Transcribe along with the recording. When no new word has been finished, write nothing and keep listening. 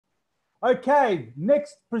Okay,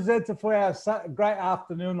 next presenter for our great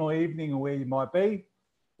afternoon or evening, or where you might be,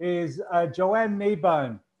 is Joanne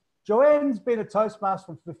Kneebone. Joanne's been a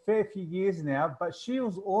Toastmaster for a fair few years now, but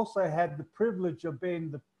she's also had the privilege of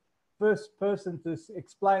being the first person to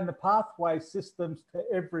explain the pathway systems to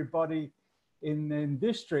everybody in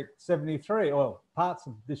District 73, or parts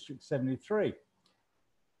of District 73.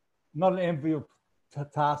 Not an enviable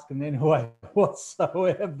task in any way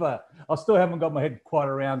whatsoever. I still haven't got my head quite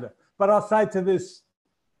around it. But I'll say to this,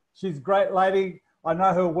 she's a great lady. I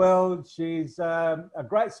know her well. She's a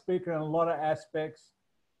great speaker in a lot of aspects.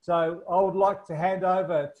 So I would like to hand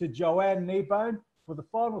over to Joanne Kneebone for the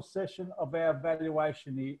final session of our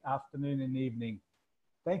evaluation afternoon and evening.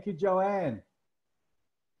 Thank you, Joanne.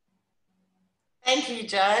 Thank you,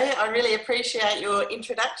 Joe. I really appreciate your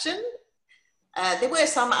introduction. There were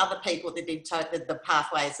some other people that did the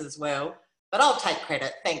pathways as well, but I'll take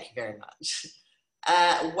credit. Thank you very much.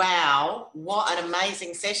 Wow, what an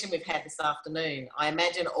amazing session we've had this afternoon. I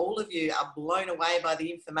imagine all of you are blown away by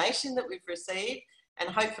the information that we've received, and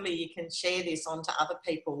hopefully you can share this on to other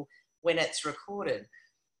people when it's recorded.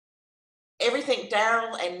 Everything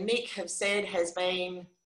Darrell and Nick have said has been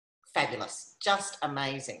fabulous, just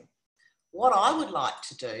amazing. What I would like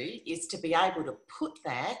to do is to be able to put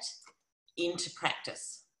that into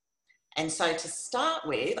practice. And so to start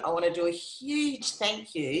with, I want to do a huge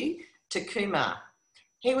thank you to Kumar.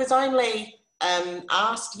 He was only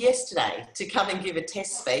asked yesterday to come and give a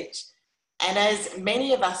test speech. And as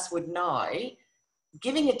many of us would know,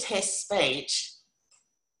 giving a test speech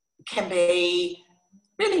can be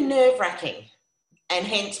really nerve-wracking, and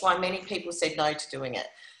hence why many people said no to doing it,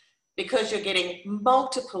 because you're getting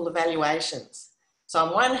multiple evaluations. So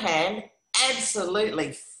on one hand,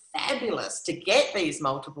 absolutely fabulous to get these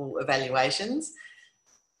multiple evaluations,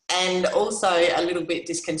 and also a little bit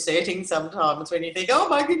disconcerting sometimes when you think, oh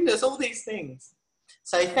my goodness, all these things.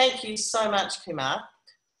 So thank you so much, Kumar.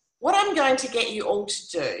 What I'm going to get you all to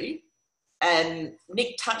do, and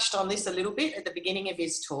Nick touched on this a little bit at the beginning of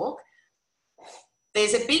his talk,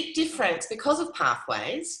 there's a big difference because of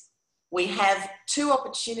pathways. We have two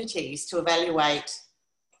opportunities to evaluate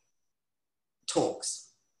talks.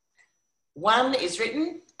 One is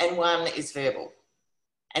written and one is verbal.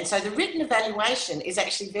 And so the written evaluation is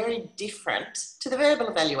actually very different to the verbal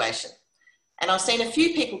evaluation. And I've seen a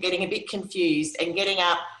few people getting a bit confused and getting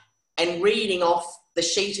up and reading off the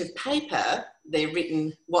sheet of paper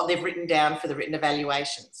what they've written down for the written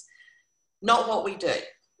evaluations. Not what we do,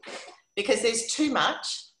 because there's too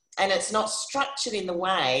much and it's not structured in the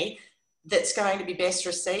way that's going to be best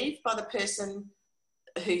received by the person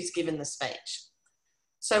who's given the speech.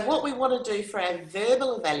 So what we want to do for our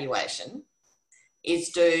verbal evaluation is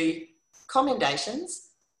do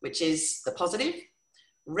commendations, which is the positive,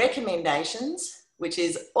 recommendations, which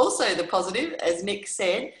is also the positive, as Nick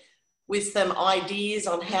said, with some ideas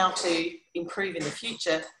on how to improve in the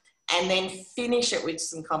future, and then finish it with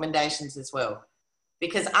some commendations as well.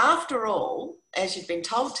 Because after all, as you've been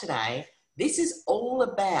told today, this is all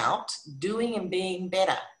about doing and being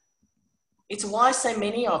better. It's why so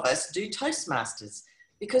many of us do Toastmasters,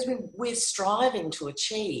 because we're striving to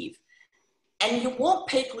achieve. And you want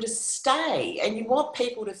people to stay, and you want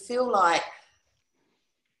people to feel like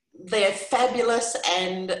they're fabulous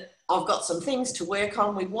and I've got some things to work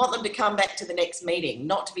on. We want them to come back to the next meeting,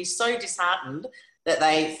 not to be so disheartened that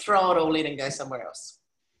they throw it all in and go somewhere else.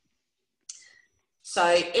 So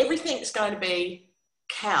everything's going to be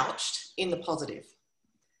couched in the positive.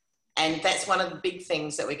 And that's one of the big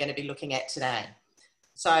things that we're going to be looking at today.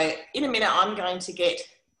 So in a minute, I'm going to get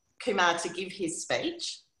Kumar to give his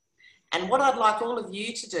speech. And what I'd like all of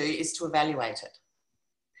you to do is to evaluate it.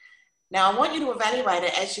 Now, I want you to evaluate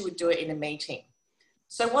it as you would do it in a meeting.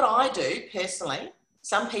 So what I do personally,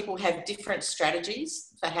 some people have different strategies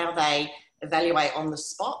for how they evaluate on the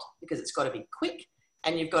spot, because it's got to be quick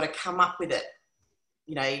and you've got to come up with it,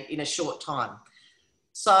 you know, in a short time.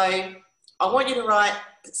 So I want you to write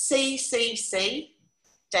CCC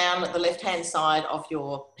down at the left-hand side of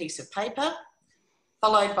your piece of paper,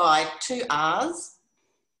 followed by 2 R's,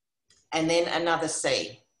 and then another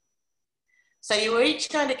C. So you're each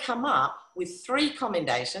going to come up with 3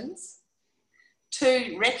 commendations,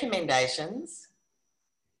 2 recommendations,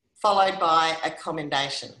 followed by a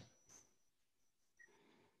commendation.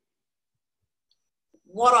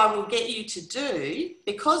 What I will get you to do,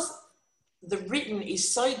 because the written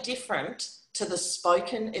is so different to the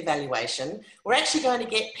spoken evaluation, we're actually going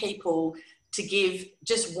to get people to give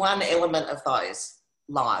just one element of those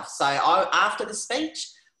live. So after the speech,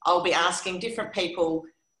 I'll be asking different people,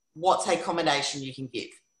 what's a commendation you can give?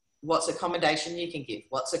 What's a commendation you can give?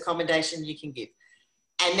 What's a commendation you can give?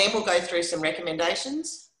 And then we'll go through some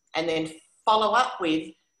recommendations and then follow up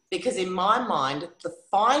with, because in my mind, the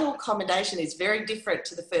final commendation is very different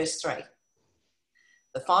to the first three.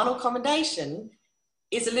 The final commendation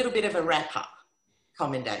is a little bit of a wrap-up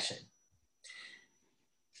commendation.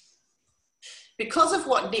 Because of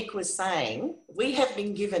what Nick was saying, we have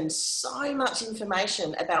been given so much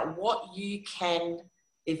information about what you can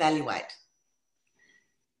evaluate.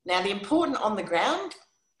 Now, the important on the ground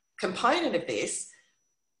component of this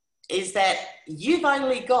is that you've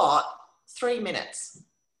only got 3 minutes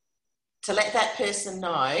to let that person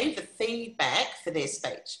know the feedback for their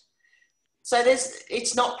speech. So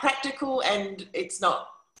it's not practical and it's not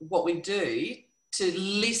what we do to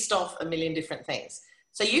list off a million different things.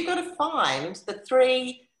 So you've got to find the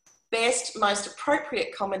 3 best, most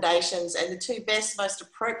appropriate commendations and the 2 best, most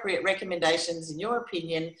appropriate recommendations, in your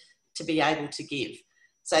opinion, to be able to give.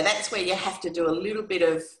 So that's where you have to do a little bit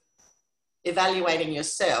of evaluating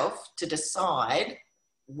yourself to decide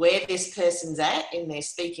where this person's at in their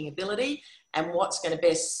speaking ability and what's going to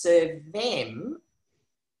best serve them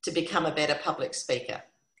to become a better public speaker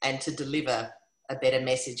and to deliver a better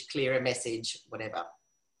message, clearer message, whatever.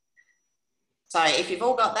 So if you've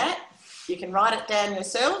all got that, you can write it down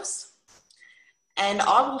yourselves. And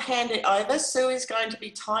I will hand it over. Sue is going to be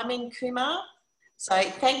timing Kumar. So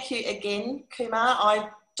thank you again, Kumar. I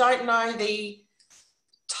don't know the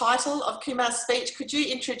title of Kumar's speech. Could you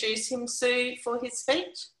introduce him, Sue, for his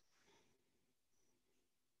speech?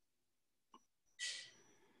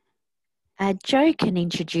 Joe can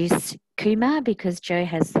introduce Kumar because Joe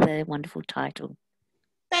has the wonderful title.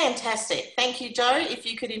 Fantastic. Thank you, Joe. If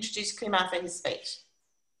you could introduce Kumar for his speech.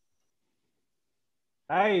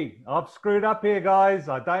 Hey, I've screwed up here, guys.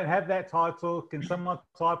 I don't have that title. Can someone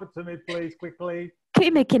type it to me, please, quickly?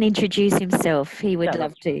 Kumar can introduce himself. He would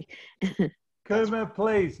love to. Kumar,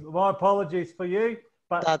 please. My apologies for you,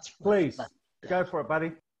 but please go for it,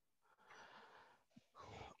 buddy.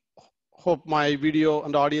 Hope my video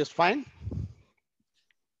and audio is fine.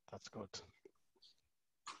 That's good.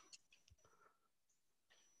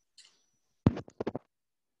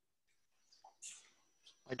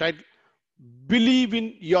 I tried. Believe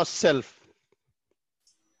in yourself.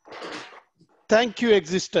 Thank you,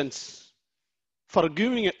 existence, for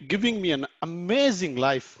giving me an amazing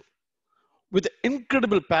life with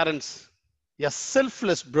incredible parents, a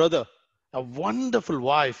selfless brother, a wonderful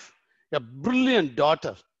wife, a brilliant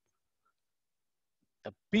daughter,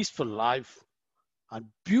 a peaceful life, a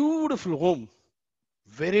beautiful home,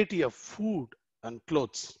 variety of food and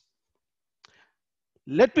clothes.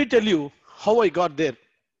 Let me tell you how I got there.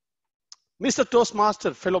 Mr.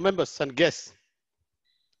 Toastmaster, fellow members and guests,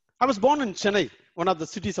 I was born in Chennai, one of the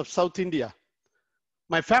cities of South India.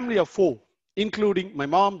 My family of 4, including my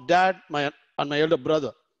mom, dad, and my elder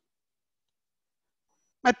brother.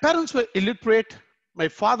 My parents were illiterate. My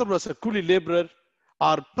father was a coolie laborer.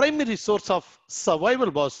 Our primary source of survival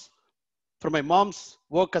was from my mom's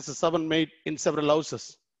work as a servant maid in several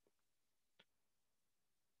houses.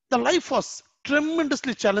 The life was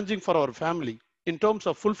tremendously challenging for our family in terms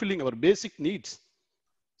of fulfilling our basic needs,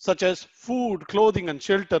 such as food, clothing, and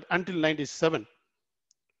shelter until 97.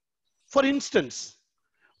 For instance,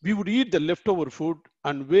 we would eat the leftover food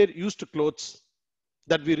and wear used clothes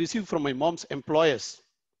that we received from my mom's employers.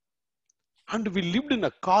 And we lived in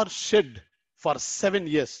a car shed for 7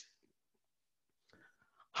 years.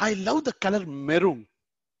 I love the color maroon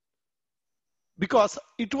because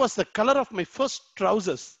it was the color of my first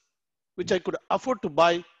trousers, which I could afford to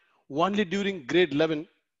buy only during grade 11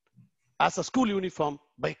 as a school uniform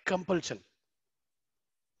by compulsion.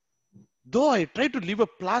 Though I try to live a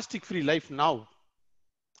plastic-free life now,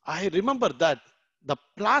 I remember that the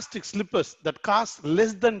plastic slippers that cost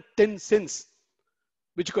less than 10 cents,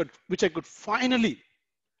 which I could finally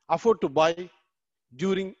afford to buy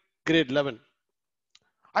during grade 11.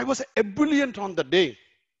 I was ebullient on the day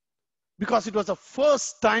because it was the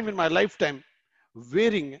first time in my lifetime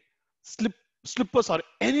wearing slippers or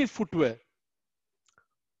any footwear.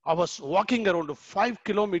 I was walking around 5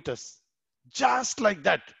 kilometers just like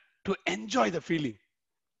that to enjoy the feeling.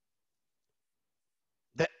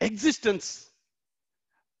 The existence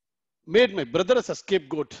made my brother as a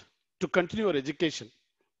scapegoat to continue our education.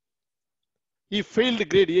 He failed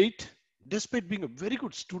grade 8 despite being a very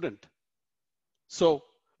good student. So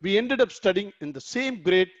we ended up studying in the same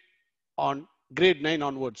grade on grade 9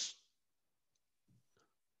 onwards,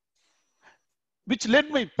 which led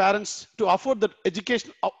my parents to afford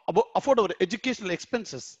our educational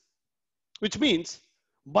expenses, which means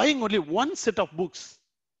buying only one set of books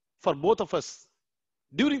for both of us.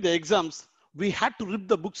 During the exams, we had to rip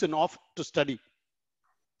the books in off to study.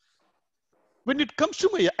 When it comes to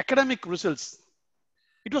my academic results,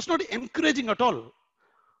 it was not encouraging at all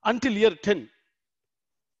until year 10.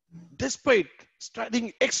 Despite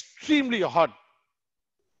studying extremely hard.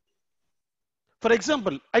 For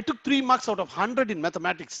example, I took 3 marks out of 100 in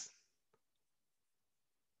mathematics.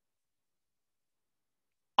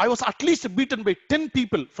 I was at least beaten by 10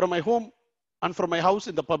 people from my home and from my house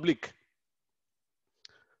in the public.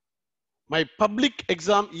 My public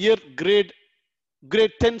exam year grade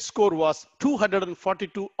 10 score was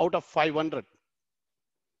 242 out of 500.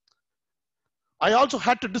 I also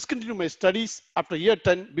had to discontinue my studies after year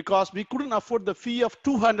 10 because we couldn't afford the fee of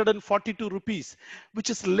 242 rupees, which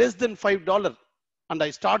is less than $5. And I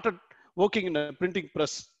started working in a printing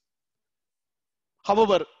press.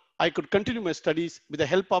 However, I could continue my studies with the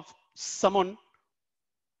help of someone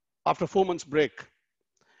after 4 months break.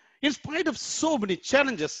 In spite of so many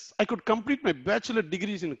challenges, I could complete my bachelor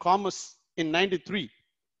degrees in commerce in '93.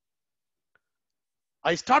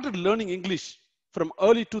 I started learning English from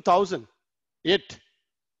early 2000. Yet,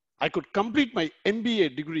 I could complete my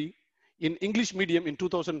MBA degree in English medium in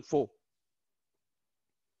 2004.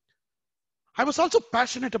 I was also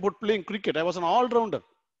passionate about playing cricket. I was an all-rounder.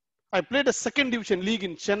 I played a second division league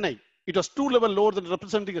in Chennai. It was 2 levels lower than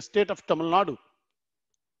representing a state of Tamil Nadu.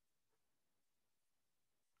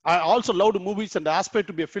 I also loved movies and aspired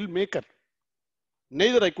to be a filmmaker.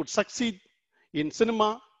 Neither I could succeed in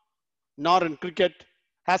cinema nor in cricket,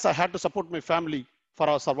 as I had to support my family for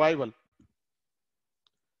our survival.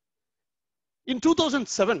 In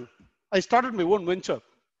 2007, I started my own venture.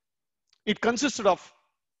 It consisted of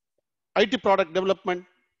IT product development,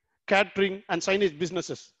 catering, and signage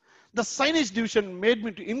businesses. The signage division made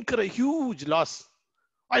me to incur a huge loss.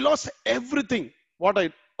 I lost everything what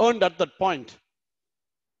I earned at that point.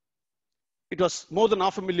 It was more than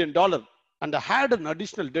 $500,000, and I had an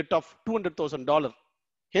additional debt of $200,000.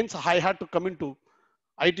 Hence, I had to come into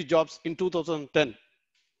IT jobs in 2010.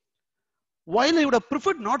 While I would have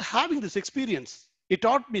preferred not having this experience, it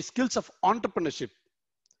taught me skills of entrepreneurship.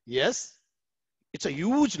 Yes, it's a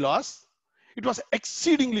huge loss. It was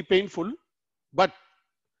exceedingly painful, but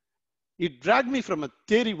it dragged me from a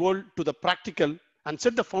theory world to the practical and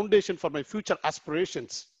set the foundation for my future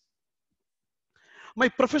aspirations. My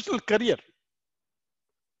professional career,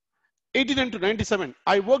 89 to 97,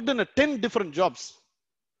 I worked in 10 different jobs,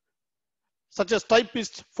 such as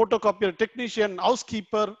typist, photocopier, technician,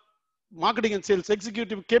 housekeeper, marketing and sales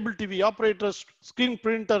executive, cable TV operator, screen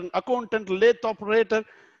printer, accountant, lathe operator,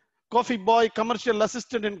 coffee boy, commercial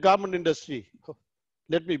assistant in garment industry.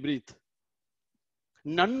 Let me breathe.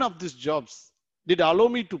 None of these jobs did allow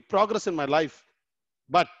me to progress in my life,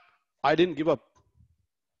 but I didn't give up.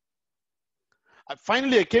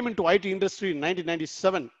 Finally, I came into IT industry in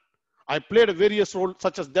 1997. I played various roles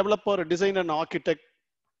such as developer, designer, and architect,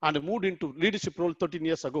 and moved into leadership role 13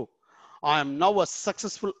 years ago. I am now a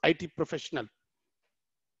successful IT professional.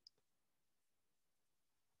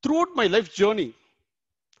 Throughout my life journey,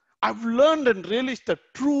 I've learned and realized the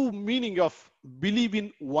true meaning of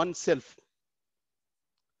believing oneself.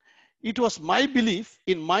 It was my belief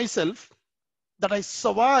in myself that I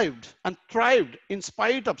survived and thrived in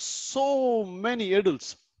spite of so many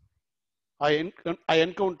hurdles I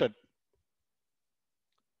encountered.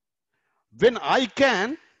 When I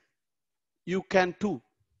can, you can too.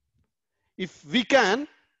 If we can,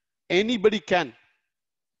 anybody can.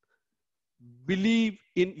 Believe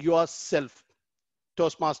in yourself.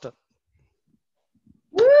 Toastmaster.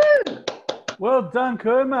 Woo! Well done,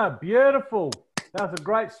 Kumar. Beautiful. That was a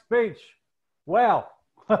great speech. Wow.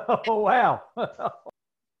 Wow.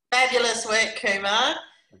 Fabulous work, Kumar.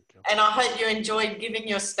 And I hope you enjoyed giving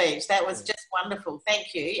your speech. That was just wonderful.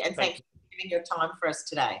 Thank you. And thank you for giving your time for us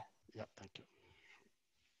today. Yeah, thank you.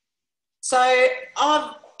 So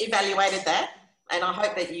I've evaluated that, and I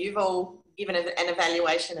hope that you've all given an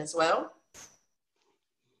evaluation as well.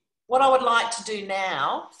 What I would like to do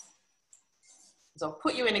now is I'll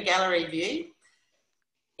put you in a gallery view.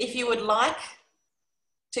 If you would like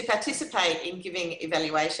to participate in giving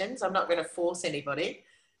evaluations, I'm not going to force anybody.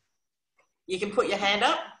 You can put your hand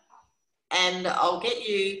up and I'll get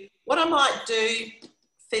you. What I might do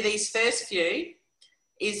for these first few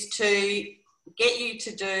is to get you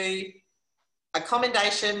to do a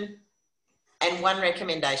commendation and one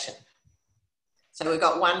recommendation. So we've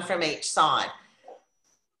got one from each side.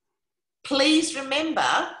 Please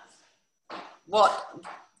remember what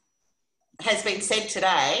has been said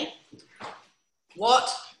today.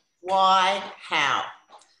 What, why, how.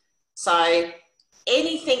 So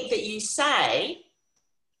anything that you say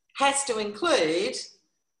has to include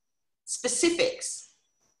specifics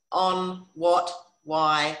on what,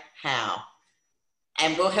 why, how.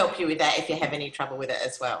 And we'll help you with that if you have any trouble with it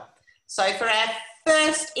as well. So for our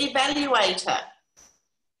first evaluator,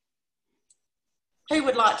 who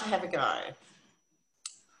would like to have a go?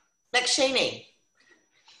 Lakshini,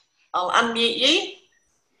 I'll unmute you.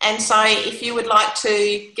 And so if you would like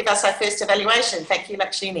to give us our first evaluation. Thank you,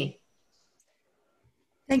 Lakshini.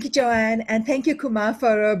 Thank you, Joanne. And thank you, Kumar,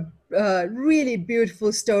 for a really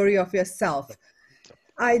beautiful story of yourself.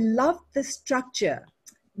 I loved the structure.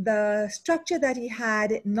 The structure that he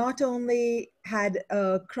had not only had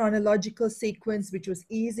a chronological sequence, which was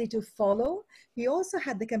easy to follow, he also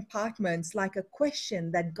had the compartments like a question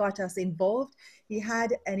that got us involved. He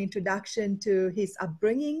had an introduction to his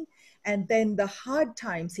upbringing and then the hard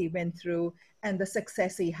times he went through and the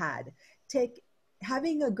success he had.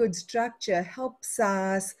 Having a good structure helps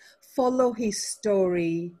us follow his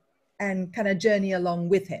story and kind of journey along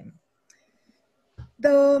with him.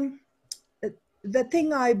 The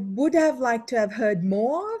thing I would have liked to have heard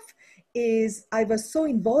more of is I was so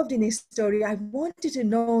involved in his story. I wanted to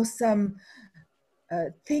know some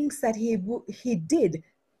things that he did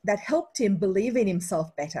that helped him believe in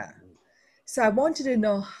himself better. So I wanted to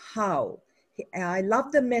know how. I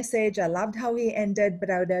loved the message. I loved how he ended, but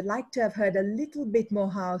I would have liked to have heard a little bit more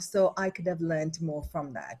how, so I could have learned more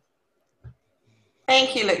from that.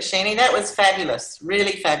 Thank you, Lakshini. That was fabulous,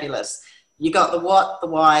 really fabulous. You got the what, the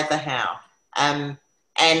why, the how. And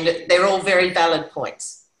they're all very valid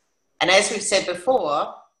points. And as we've said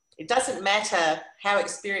before, it doesn't matter how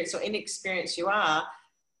experienced or inexperienced you are,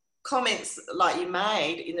 comments like you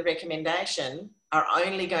made in the recommendation are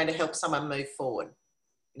only going to help someone move forward.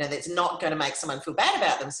 You know, that's not going to make someone feel bad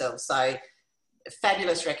about themselves. So,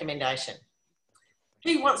 fabulous recommendation.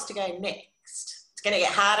 Who wants to go next? It's going to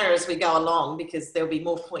get harder as we go along because there'll be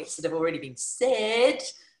more points that have already been said.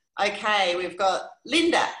 Okay, we've got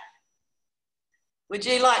Linda. Would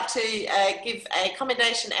you like to give a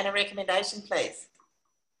commendation and a recommendation, please?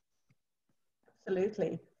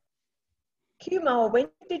 Absolutely. Kumar, when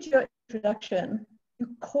you did your introduction, you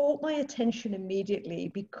caught my attention immediately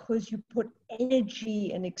because you put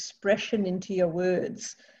energy and expression into your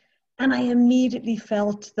words. And I immediately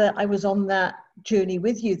felt that I was on that journey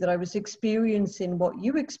with you, that I was experiencing what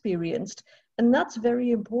you experienced. And that's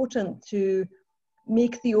very important to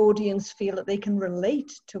make the audience feel that they can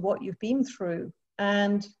relate to what you've been through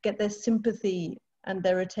and get their sympathy and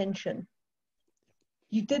their attention.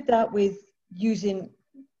 You did that with using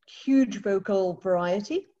huge vocal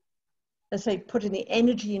variety, let's say putting the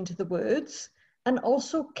energy into the words, and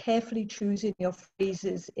also carefully choosing your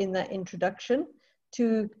phrases in that introduction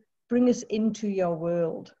to bring us into your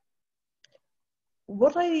world.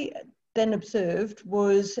 What I then observed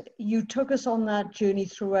was you took us on that journey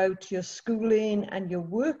throughout your schooling and your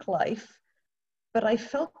work life, but I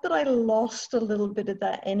felt that I lost a little bit of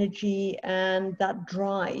that energy and that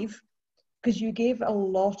drive because you gave a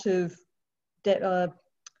lot of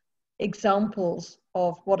examples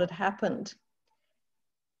of what had happened.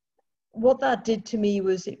 What that did to me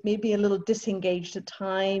was it made me a little disengaged at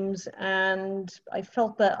times, and I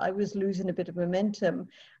felt that I was losing a bit of momentum.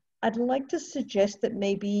 I'd like to suggest that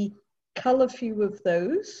maybe cull a few of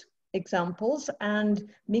those examples and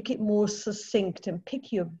make it more succinct and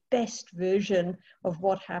pick your best version of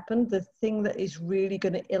what happened, the thing that is really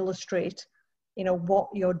going to illustrate, you know, what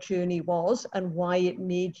your journey was and why it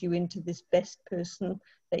made you into this best person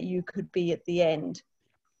that you could be at the end.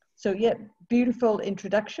 So yeah, beautiful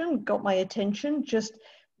introduction, got my attention. Just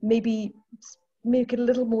maybe make it a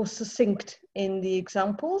little more succinct in the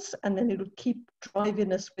examples, and then it'll keep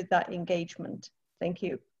driving us with that engagement. Thank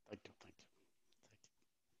you.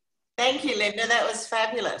 Thank you, Linda. That was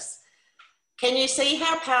fabulous. Can you see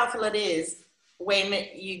how powerful it is when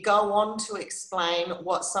you go on to explain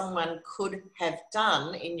what someone could have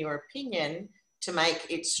done, in your opinion, to make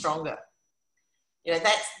it stronger? You know,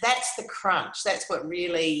 that's the crunch. That's what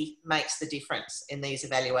really makes the difference in these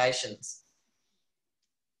evaluations.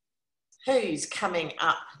 Who's coming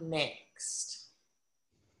up next?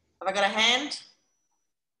 Have I got a hand?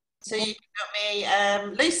 So you can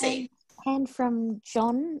help me, Lucy. Hand from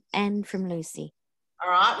John and from Lucy.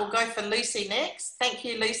 All right, we'll go for Lucy next. Thank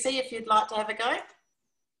you, Lucy, if you'd like to have a go.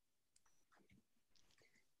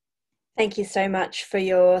 Thank you so much for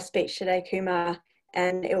your speech today, Kumar.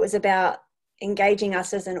 And it was about engaging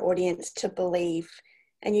us as an audience to believe.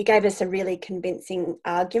 And you gave us a really convincing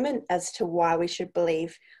argument as to why we should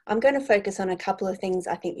believe. I'm going to focus on a couple of things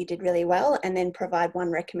I think you did really well and then provide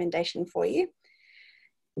one recommendation for you.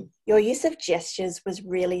 Your use of gestures was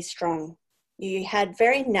really strong. You had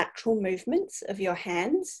very natural movements of your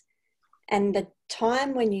hands, and the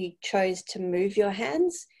time when you chose to move your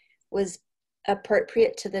hands was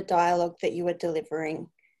appropriate to the dialogue that you were delivering.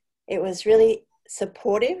 It was really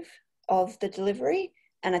supportive of the delivery,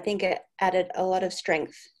 and I think it added a lot of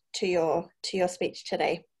strength to your speech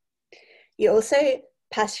today. You also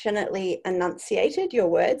passionately enunciated your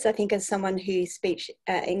words. I think as someone who speaks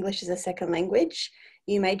English as a second language,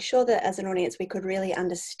 you made sure that as an audience we could really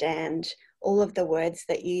understand all of the words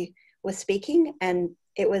that you were speaking, and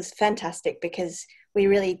it was fantastic because we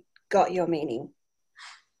really got your meaning.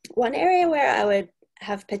 One area where I would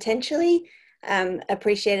have potentially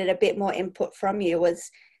appreciated a bit more input from you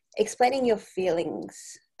was explaining your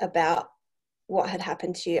feelings about what had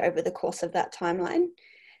happened to you over the course of that timeline.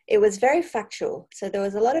 It was very factual, so there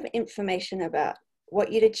was a lot of information about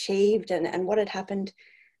what you'd achieved and what had happened.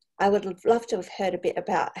 I would love to have heard a bit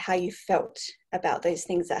about how you felt about those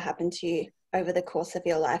things that happened to you over the course of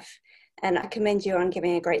your life. And I commend you on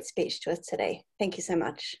giving a great speech to us today. Thank you so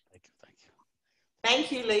much. Thank you. Thank you.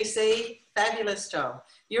 Thank you, Lucy. Fabulous job.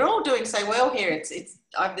 You're all doing so well here.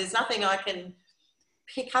 There's nothing I can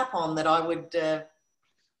pick up on that I would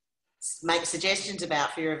make suggestions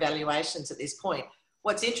about for your evaluations at this point.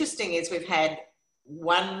 What's interesting is we've had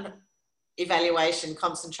one evaluation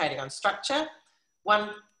concentrating on structure, one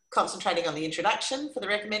concentrating on the introduction for the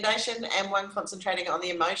recommendation, and one concentrating on the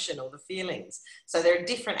emotion or the feelings. So there are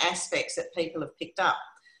different aspects that people have picked up.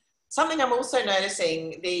 Something I'm also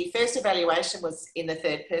noticing, the first evaluation was in the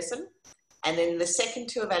third person, and then the second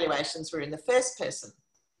two evaluations were in the first person.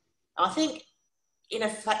 I think in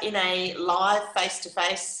a live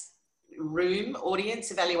face-to-face room audience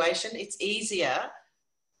evaluation, it's easier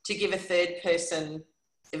to give a third person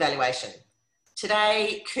evaluation.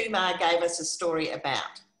 Today, Kumar gave us a story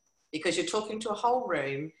about, because you're talking to a whole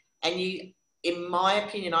room, and you, in my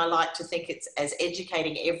opinion, I like to think it's as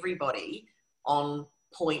educating everybody on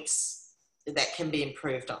points that can be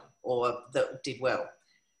improved on or that did well.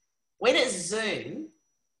 When it's Zoom,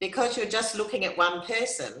 because you're just looking at one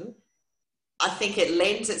person, I think it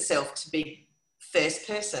lends itself to be first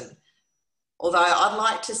person. Although I'd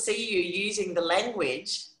like to see you using the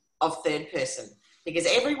language of third person, because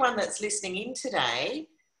everyone that's listening in today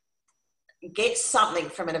gets something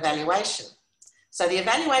from an evaluation. So the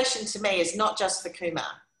evaluation to me is not just for Kumar.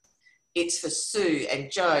 It's for Sue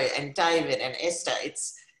and Joe and David and Esther.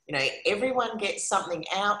 It's, you know, everyone gets something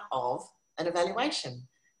out of an evaluation.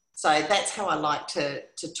 So that's how I like to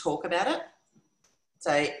talk about it.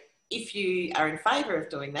 So if you are in favour of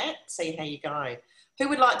doing that, see how you go. Who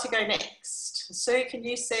would like to go next? Sue, can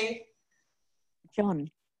you see?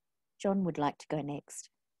 John would like to go next.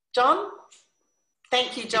 John?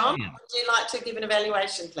 Thank you, John. Would you like to give an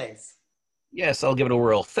evaluation, please? Yes, I'll give it a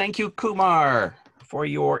whirl. Thank you, Kumar, for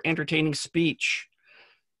your entertaining speech.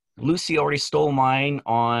 Lucy already stole mine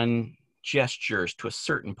on gestures to a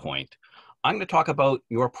certain point. I'm going to talk about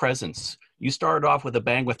your presence. You started off with a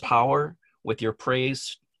bang with power with your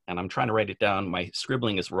praise, and I'm trying to write it down. My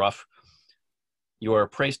scribbling is rough. Your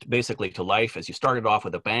praise basically to life, as you started off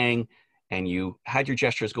with a bang, and you had your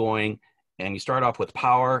gestures going, and you started off with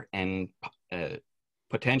power and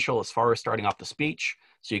potential as far as starting off the speech.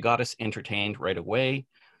 So you got us entertained right away.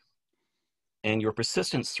 And your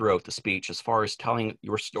persistence throughout the speech as far as telling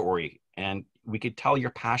your story. And we could tell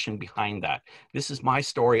your passion behind that. This is my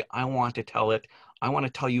story. I want to tell it. I want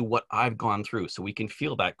to tell you what I've gone through. So we can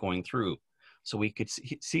feel that going through. So we could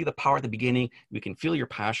see the power at the beginning. We can feel your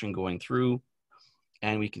passion going through.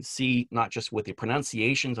 And we can see not just with the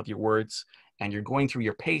pronunciations of your words, and you're going through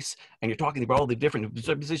your pace, and you're talking about all the different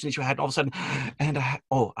positions you had, and all of a sudden, and I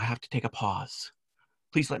have to take a pause.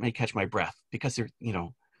 Please let me catch my breath, because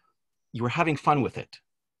you were having fun with it.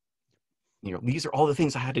 These are all the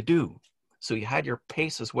things I had to do. So you had your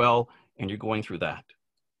pace as well, and you're going through that.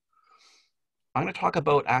 I'm going to talk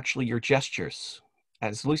about actually your gestures.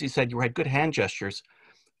 As Lucy said, you had good hand gestures,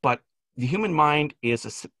 but the human mind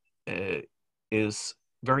is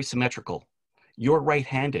very symmetrical. You're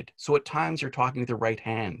right-handed, so at times you're talking with your right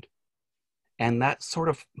hand. And that sort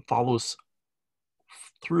of follows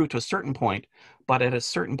through to a certain point, but at a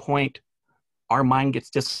certain point, our mind gets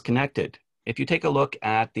disconnected. If you take a look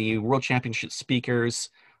at the World Championship speakers,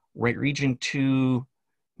 Region 2,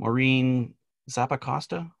 Maureen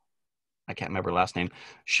Zappacosta, I can't remember her last name,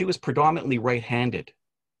 she was predominantly right-handed.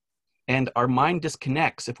 And our mind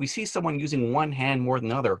disconnects. If we see someone using one hand more than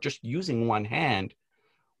the other, just using one hand,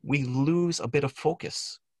 we lose a bit of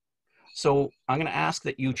focus. So I'm going to ask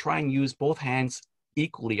that you try and use both hands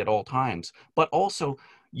equally at all times. But also,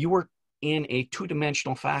 you were in a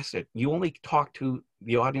two-dimensional facet. You only talked to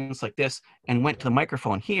the audience like this and went to the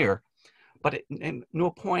microphone here. But at no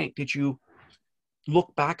point did you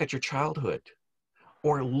look back at your childhood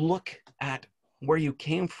or look at where you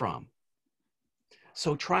came from.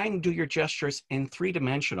 So try and do your gestures in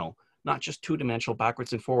 3-dimensional, not just 2-dimensional,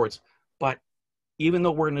 backwards and forwards. But even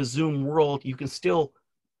though we're in a Zoom world, you can still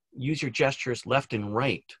use your gestures left and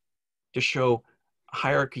right to show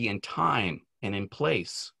hierarchy in time and in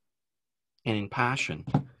place and in passion.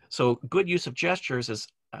 So good use of gestures is,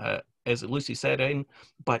 as Lucy said,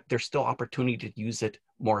 but there's still opportunity to use it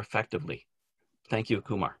more effectively. Thank you,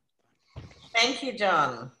 Kumar. Thank you,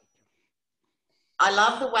 John. I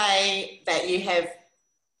love the way that you have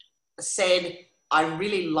said, I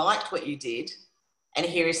really liked what you did, and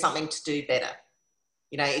here is something to do better.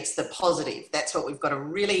 You know, it's the positive. That's what we've got to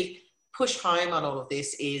really push home on all of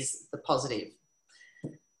this, is the positive.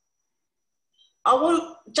 I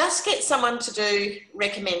will just get someone to do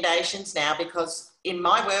recommendations now, because in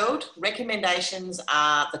my world, recommendations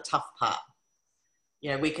are the tough part.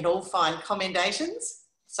 You know, we can all find commendations.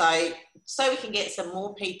 So we can get some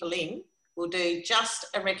more people in, we'll do just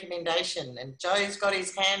a recommendation. And Joe's got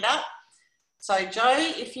his hand up. So Joe,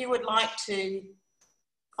 if you would like to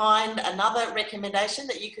find another recommendation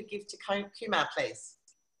that you could give to Kumar, please.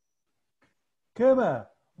 Kumar,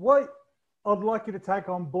 what I'd like you to take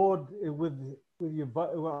on board with your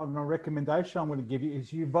on a recommendation I'm going to give you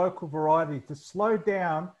is your vocal variety, to slow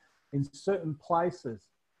down in certain places.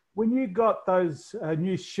 When you got those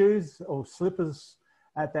new shoes or slippers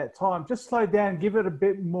at that time, just slow down, give it a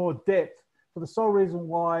bit more depth, for the sole reason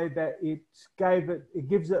why that it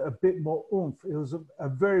gives it a bit more oomph. It was a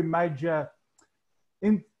very major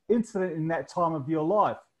incident in that time of your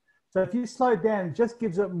life. So if you slow down, it just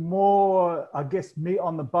gives it more, I guess, meat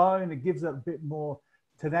on the bone. It gives it a bit more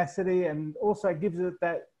tenacity, and also gives it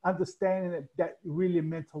that understanding that really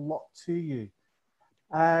meant a lot to you.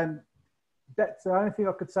 And that's the only thing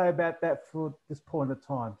I could say about that for this point of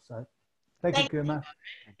time. So thank you, Kumar.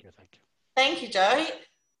 Thank you. Thank you. Thank you, Joe.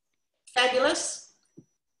 Fabulous.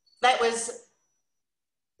 That was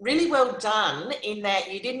really well done, in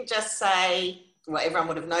that you didn't just say, well, everyone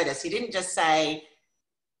would have noticed, you didn't just say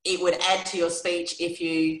it would add to your speech if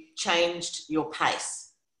you changed your pace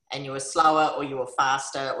and you were slower or you were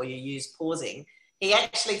faster or you used pausing. He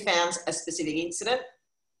actually found a specific incident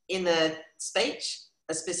in the speech,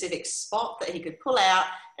 a specific spot that he could pull out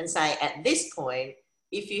and say, at this point,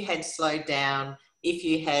 if you had slowed down, if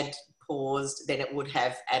you had paused, then it would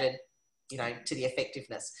have added, you know, to the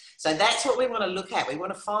effectiveness. So that's what we want to look at. We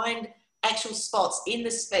want to find actual spots in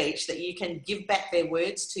the speech that you can give back their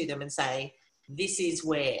words to them and say, this is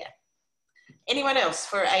where. Anyone else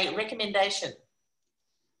for a recommendation?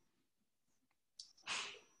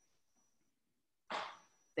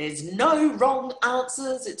 There's no wrong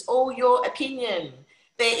answers. It's all your opinion.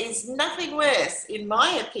 There is nothing worse, in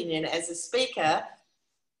my opinion, as a speaker,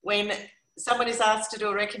 when someone is asked to do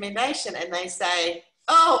a recommendation and they say,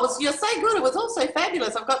 oh, you're so good, it was also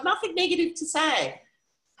fabulous, I've got nothing negative to say.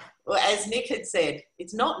 Well, as Nick had said,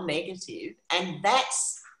 it's not negative, and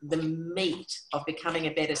that's the meat of becoming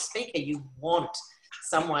a better speaker. You want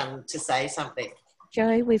someone to say something.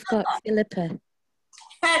 Joe, we've got Philippa.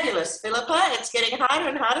 Fabulous, Philippa. It's getting harder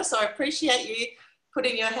and harder, so I appreciate you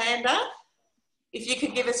putting your hand up. If you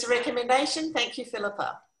could give us a recommendation. Thank you,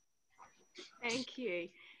 Philippa. Thank you.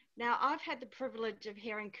 Now, I've had the privilege of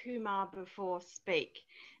hearing Kumar before speak,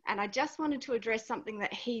 and I just wanted to address something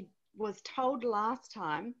that he was told last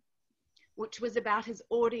time, which was about his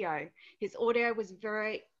audio. His audio was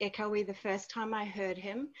very echoey the first time I heard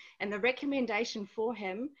him, and the recommendation for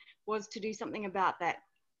him was to do something about that.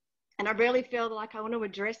 And I really feel like I want to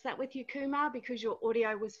address that with you, Kumar, because your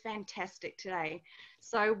audio was fantastic today.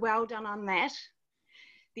 So well done on that.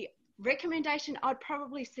 The recommendation I'd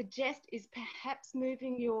probably suggest is perhaps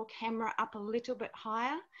moving your camera up a little bit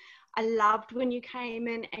higher. I loved when you came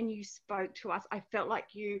in and you spoke to us. I felt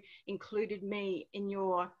like you included me in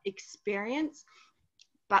your experience,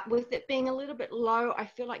 but with it being a little bit low, I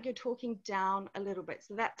feel like you're talking down a little bit.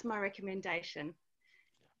 So that's my recommendation.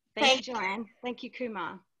 Thank you, Joanne. Thank you,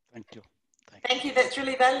 Kumar. Thank you. Thank you. That's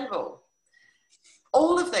really valuable.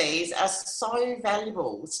 All of these are so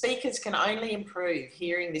valuable. Speakers can only improve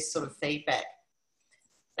hearing this sort of feedback.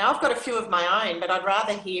 Now, I've got a few of my own, but I'd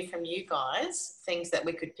rather hear from you guys, things that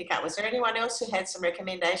we could pick up. Was there anyone else who had some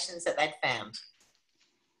recommendations that they'd found?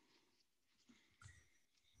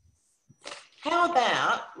 How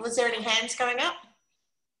about, was there any hands going up?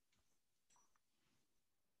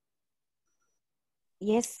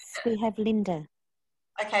 Yes, we have Linda.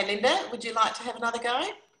 Okay, Linda, would you like to have another go?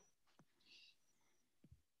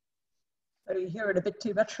 Oh, you hear it a bit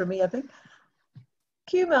too much from me, I think.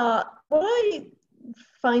 Kumar, what I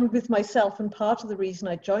find with myself, and part of the reason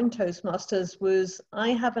I joined Toastmasters, was I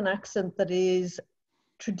have an accent that is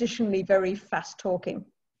traditionally very fast talking.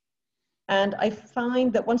 And I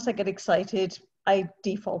find that once I get excited, I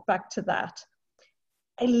default back to that.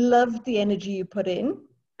 I loved the energy you put in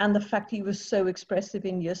and the fact that you were so expressive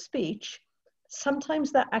in your speech.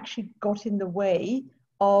 Sometimes that actually got in the way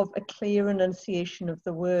of a clear enunciation of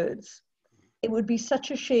the words. It would be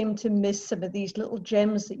such a shame to miss some of these little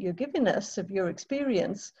gems that you're giving us of your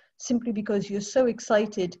experience simply because you're so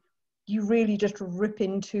excited, you really just rip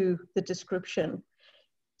into the description.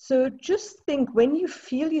 So just think, when you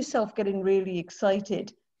feel yourself getting really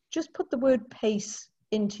excited, just put the word pace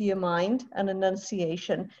into your mind and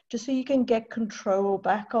enunciation, just so you can get control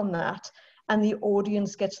back on that, and the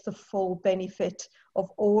audience gets the full benefit of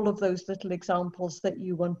all of those little examples that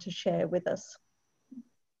you want to share with us.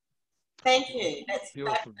 Thank you. That's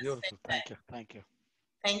beautiful, beautiful. Thank you, thank you.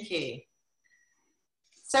 Thank you.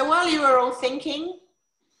 So while you were all thinking,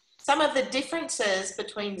 some of the differences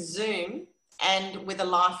between Zoom and with a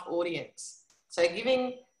live audience. So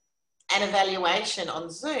giving an evaluation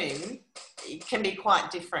on Zoom, it can be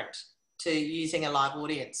quite different to using a live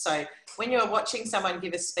audience. So when you're watching someone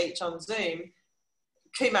give a speech on Zoom,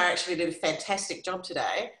 Kumar actually did a fantastic job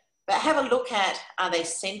today, but have a look at, are they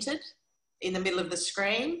centered in the middle of the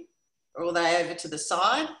screen, or are they over to the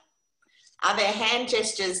side? Are their hand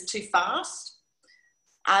gestures too fast?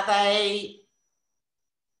 Are they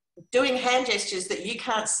doing hand gestures that you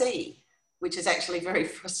can't see, which is actually very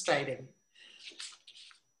frustrating?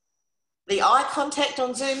 The eye contact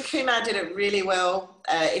on Zoom, Kumar did it really well.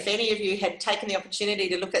 If any of you had taken the opportunity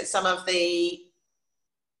to look at some of the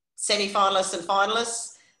semi-finalists and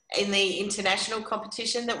finalists in the international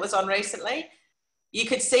competition that was on recently, you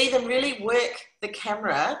could see them really work the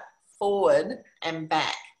camera forward and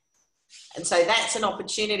back. And so that's an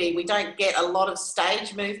opportunity. We don't get a lot of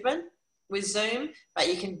stage movement with Zoom, but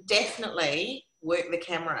you can definitely work the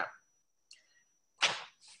camera.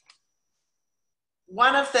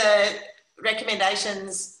 One of the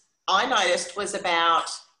recommendations I noticed was about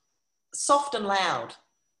soft and loud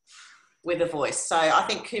with a voice. So I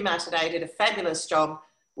think Kumar today did a fabulous job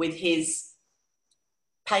with his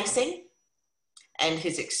pacing and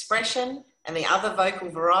his expression and the other vocal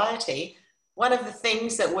variety. One of the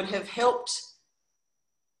things that would have helped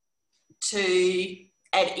to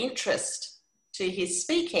add interest to his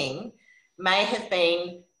speaking may have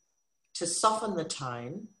been to soften the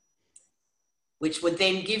tone, which would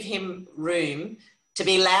then give him room to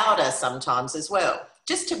be louder sometimes as well,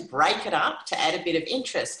 just to break it up, to add a bit of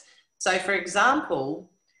interest. So for example,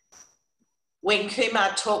 when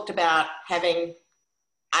Kumar talked about having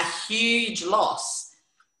a huge loss,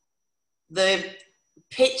 the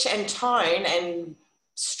pitch and tone and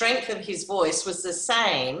strength of his voice was the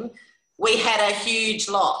same. We had a huge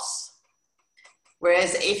loss.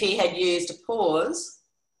 Whereas if he had used a pause,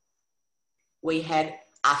 we had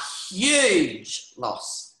a huge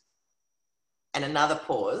loss and another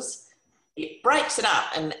pause. It breaks it up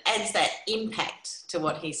and adds that impact to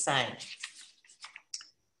what he's saying.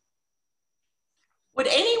 Would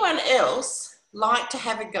anyone else like to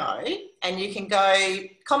have a go? And you can go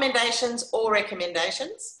commendations or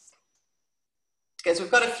recommendations, because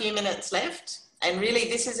we've got a few minutes left. And really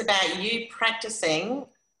this is about you practicing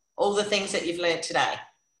all the things that you've learned today.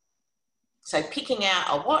 So picking out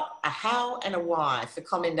a what, a how, and a why for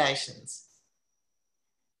commendations.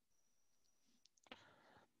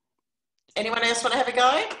 Anyone else want to have a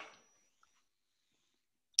go?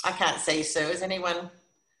 I can't see, Sue. Is anyone?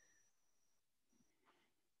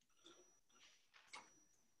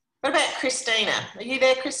 What about Christina? Are you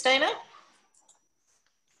there, Christina?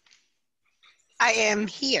 I am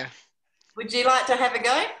here. Would you like to have a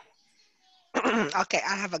go? Okay,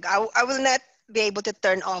 I have a go. I will not be able to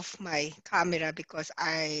turn off my camera because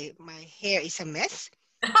my hair is a mess.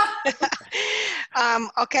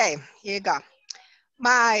 Okay, here you go.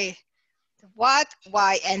 My what,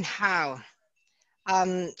 why, and how.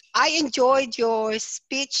 I enjoyed your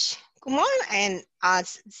speech, Kumar, and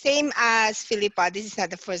same as Philippa, this is not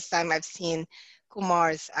the first time I've seen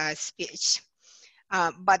Kumar's speech,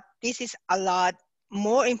 but this is a lot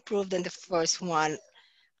more improved than the first one,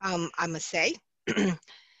 I must say.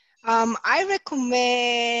 I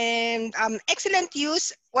recommend excellent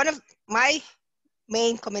use. One of my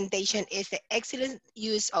main commendation is the excellent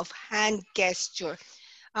use of hand gesture.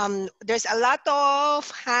 There's a lot of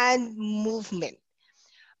hand movement,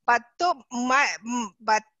 but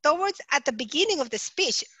towards at the beginning of the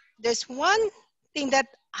speech, there's one thing that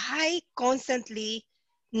I constantly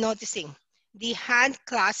noticing: the hand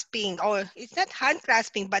clasping, or it's not hand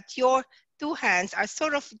clasping, but your two hands are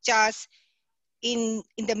sort of just in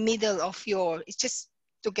the middle of it's just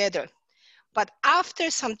together. But after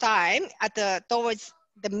some time, towards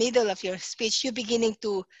the middle of your speech, you're beginning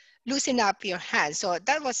to loosen up your hand. So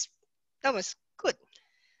that was good.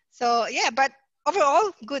 So yeah, but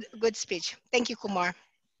overall, good speech. Thank you, Kumar.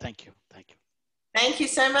 Thank you. Thank you. Thank you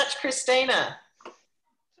so much, Christina.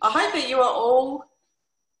 I hope that you are all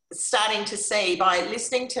starting to see, by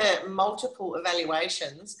listening to multiple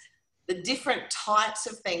evaluations, the different types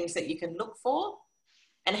of things that you can look for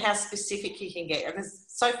and how specific you can get. Because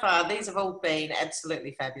so far, these have all been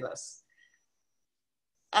absolutely fabulous.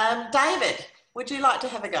 David, would you like to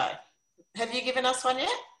have a go? Have you given us one yet?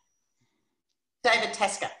 David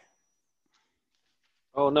Tasker.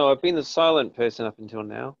 Oh, no, I've been the silent person up until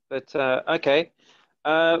now, but okay.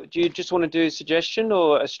 Do you just want to do a suggestion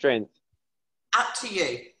or a strength? Up to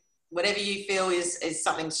you. Whatever you feel is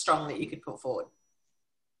something strong that you could put forward.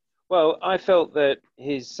 Well, I felt that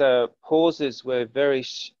his pauses were very,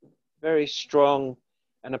 very strong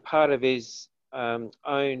and a part of his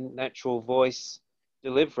own natural voice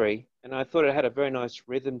delivery, and I thought it had a very nice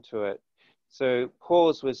rhythm to it. So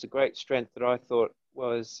pause was a great strength that I thought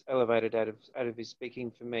was elevated out of his speaking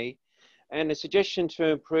for me. And a suggestion to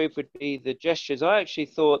improve would be the gestures. I actually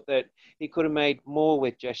thought that he could have made more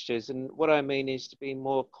with gestures, and what I mean is to be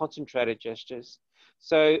more concentrated gestures.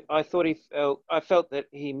 So I felt that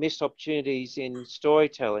he missed opportunities in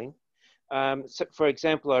storytelling. So for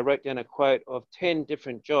example, I wrote down a quote of 10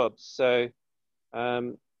 different jobs. So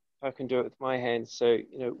if I can do it with my hands. So,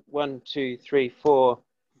 1, 2, 3, 4,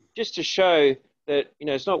 just to show that,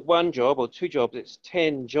 it's not one job or two jobs, it's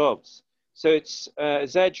 10 jobs. So it's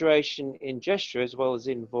exaggeration in gesture as well as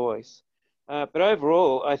in voice. But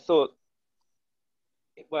overall, I thought,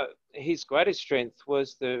 well, his greatest strength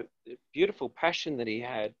was the beautiful passion that he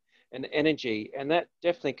had and energy. And that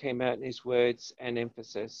definitely came out in his words and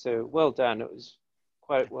emphasis. So well done. It was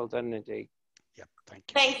quite well done indeed. Yep, thank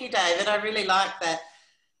you. Thank you, David. I really like that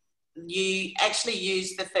you actually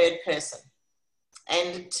used the third person.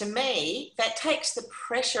 And to me, that takes the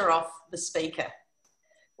pressure off the speaker.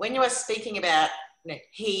 When you are speaking about,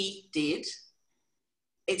 he did,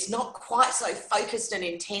 it's not quite so focused and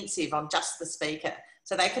intensive on just the speaker.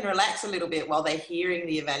 So they can relax a little bit while they're hearing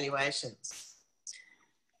the evaluations.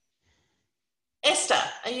 Esther,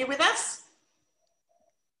 are you with us?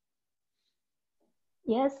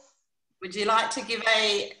 Yes. Would you like to give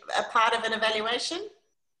a part of an evaluation?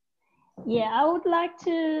 Yeah, I would like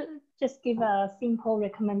to just give a simple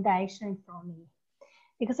recommendation from me.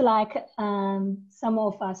 Because like some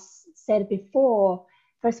of us said before,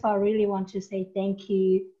 first of all, I really want to say thank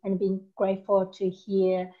you and being grateful to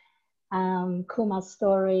hear Kumar's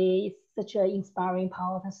story. It's such an inspiring,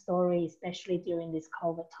 powerful story, especially during this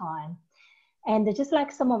COVID time. And just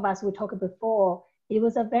like some of us we talked before, it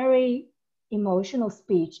was a very emotional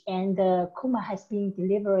speech, and Kumar has been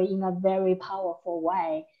delivered in a very powerful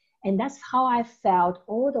way. And that's how I felt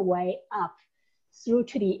all the way up through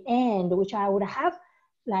to the end, which I would have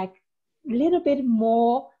like a little bit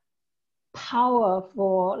more power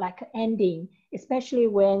for like ending, especially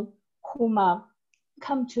when Kumar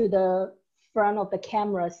come to the front of the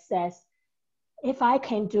camera, says, if I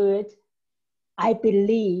can do it, I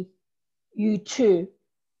believe you too.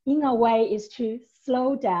 In a way is to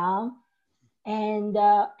slow down and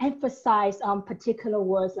emphasize on particular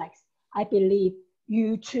words like, I believe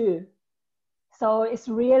you too. So it's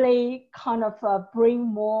really kind of bring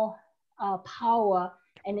more power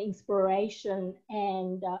and inspiration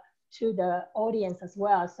and to the audience as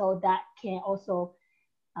well. So that can also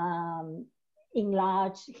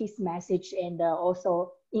enlarge his message and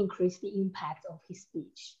also increase the impact of his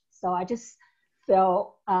speech. So I just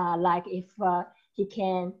felt like if he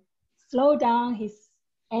can slow down his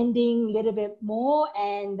ending a little bit more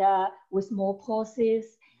and with more pauses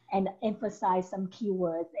and emphasize some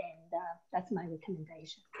keywords, and that's my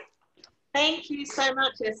recommendation. Thank you so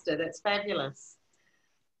much, Esther. That's fabulous.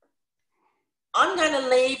 I'm going to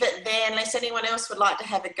leave it there unless anyone else would like to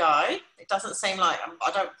have a go. It doesn't seem like,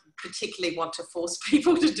 I don't particularly want to force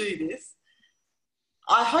people to do this.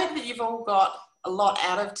 I hope that you've all got a lot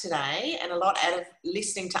out of today and a lot out of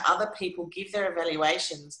listening to other people give their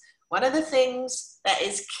evaluations. One of the things that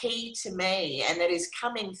is key to me and that is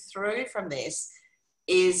coming through from this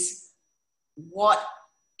is what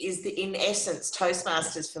is in essence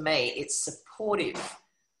Toastmasters for me. It's supportive,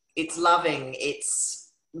 it's loving,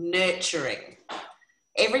 it's nurturing.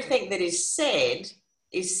 Everything that is said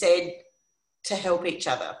to help each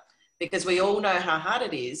other, because we all know how hard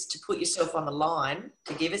it is to put yourself on the line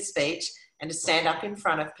to give a speech and to stand up in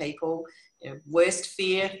front of people, worst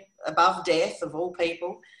fear above death of all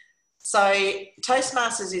people. So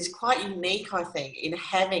Toastmasters is quite unique, I think, in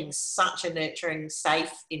having such a nurturing,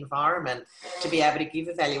 safe environment to be able to give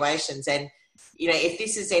evaluations. And, if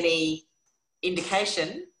this is any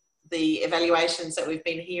indication, the evaluations that we've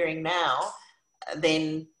been hearing now,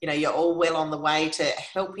 then, you know, you're all well on the way to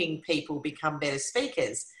helping people become better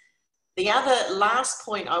speakers. The other last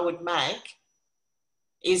point I would make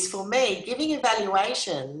is, for me, giving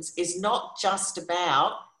evaluations is not just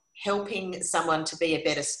about helping someone to be a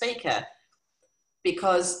better speaker,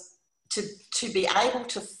 because to be able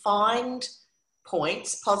to find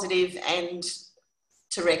points, positive and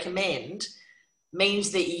to recommend,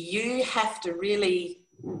 means that you have to really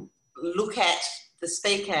look at the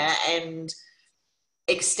speaker and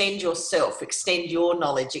extend yourself, extend your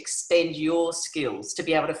knowledge, extend your skills to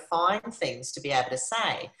be able to find things to be able to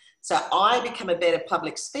say. So I become a better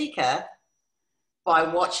public speaker by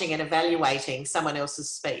watching and evaluating someone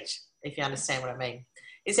else's speech, if you understand what I mean.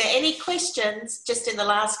 Is there any questions just in the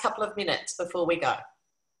last couple of minutes before we go?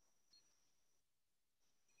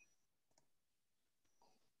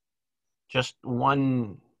 Just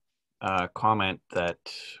one comment that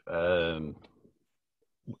I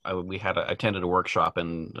attended a workshop,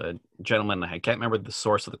 and a gentleman, I can't remember the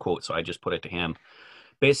source of the quote, so I just put it to him.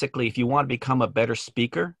 Basically, if you want to become a better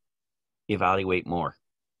speaker, evaluate more.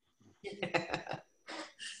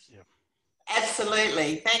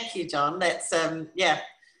 Absolutely. Thank you, John. That's, yeah,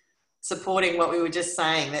 supporting what we were just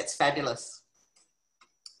saying. That's fabulous.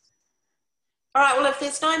 All right, well, if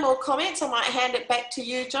there's no more comments, I might hand it back to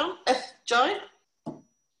you, Joe.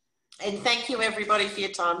 And thank you, everybody, for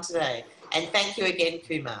your time today. And thank you again,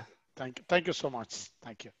 Kumar. Thank you so much.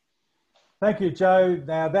 Thank you. Thank you, Joe.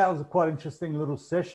 Now, that was a quite interesting little session.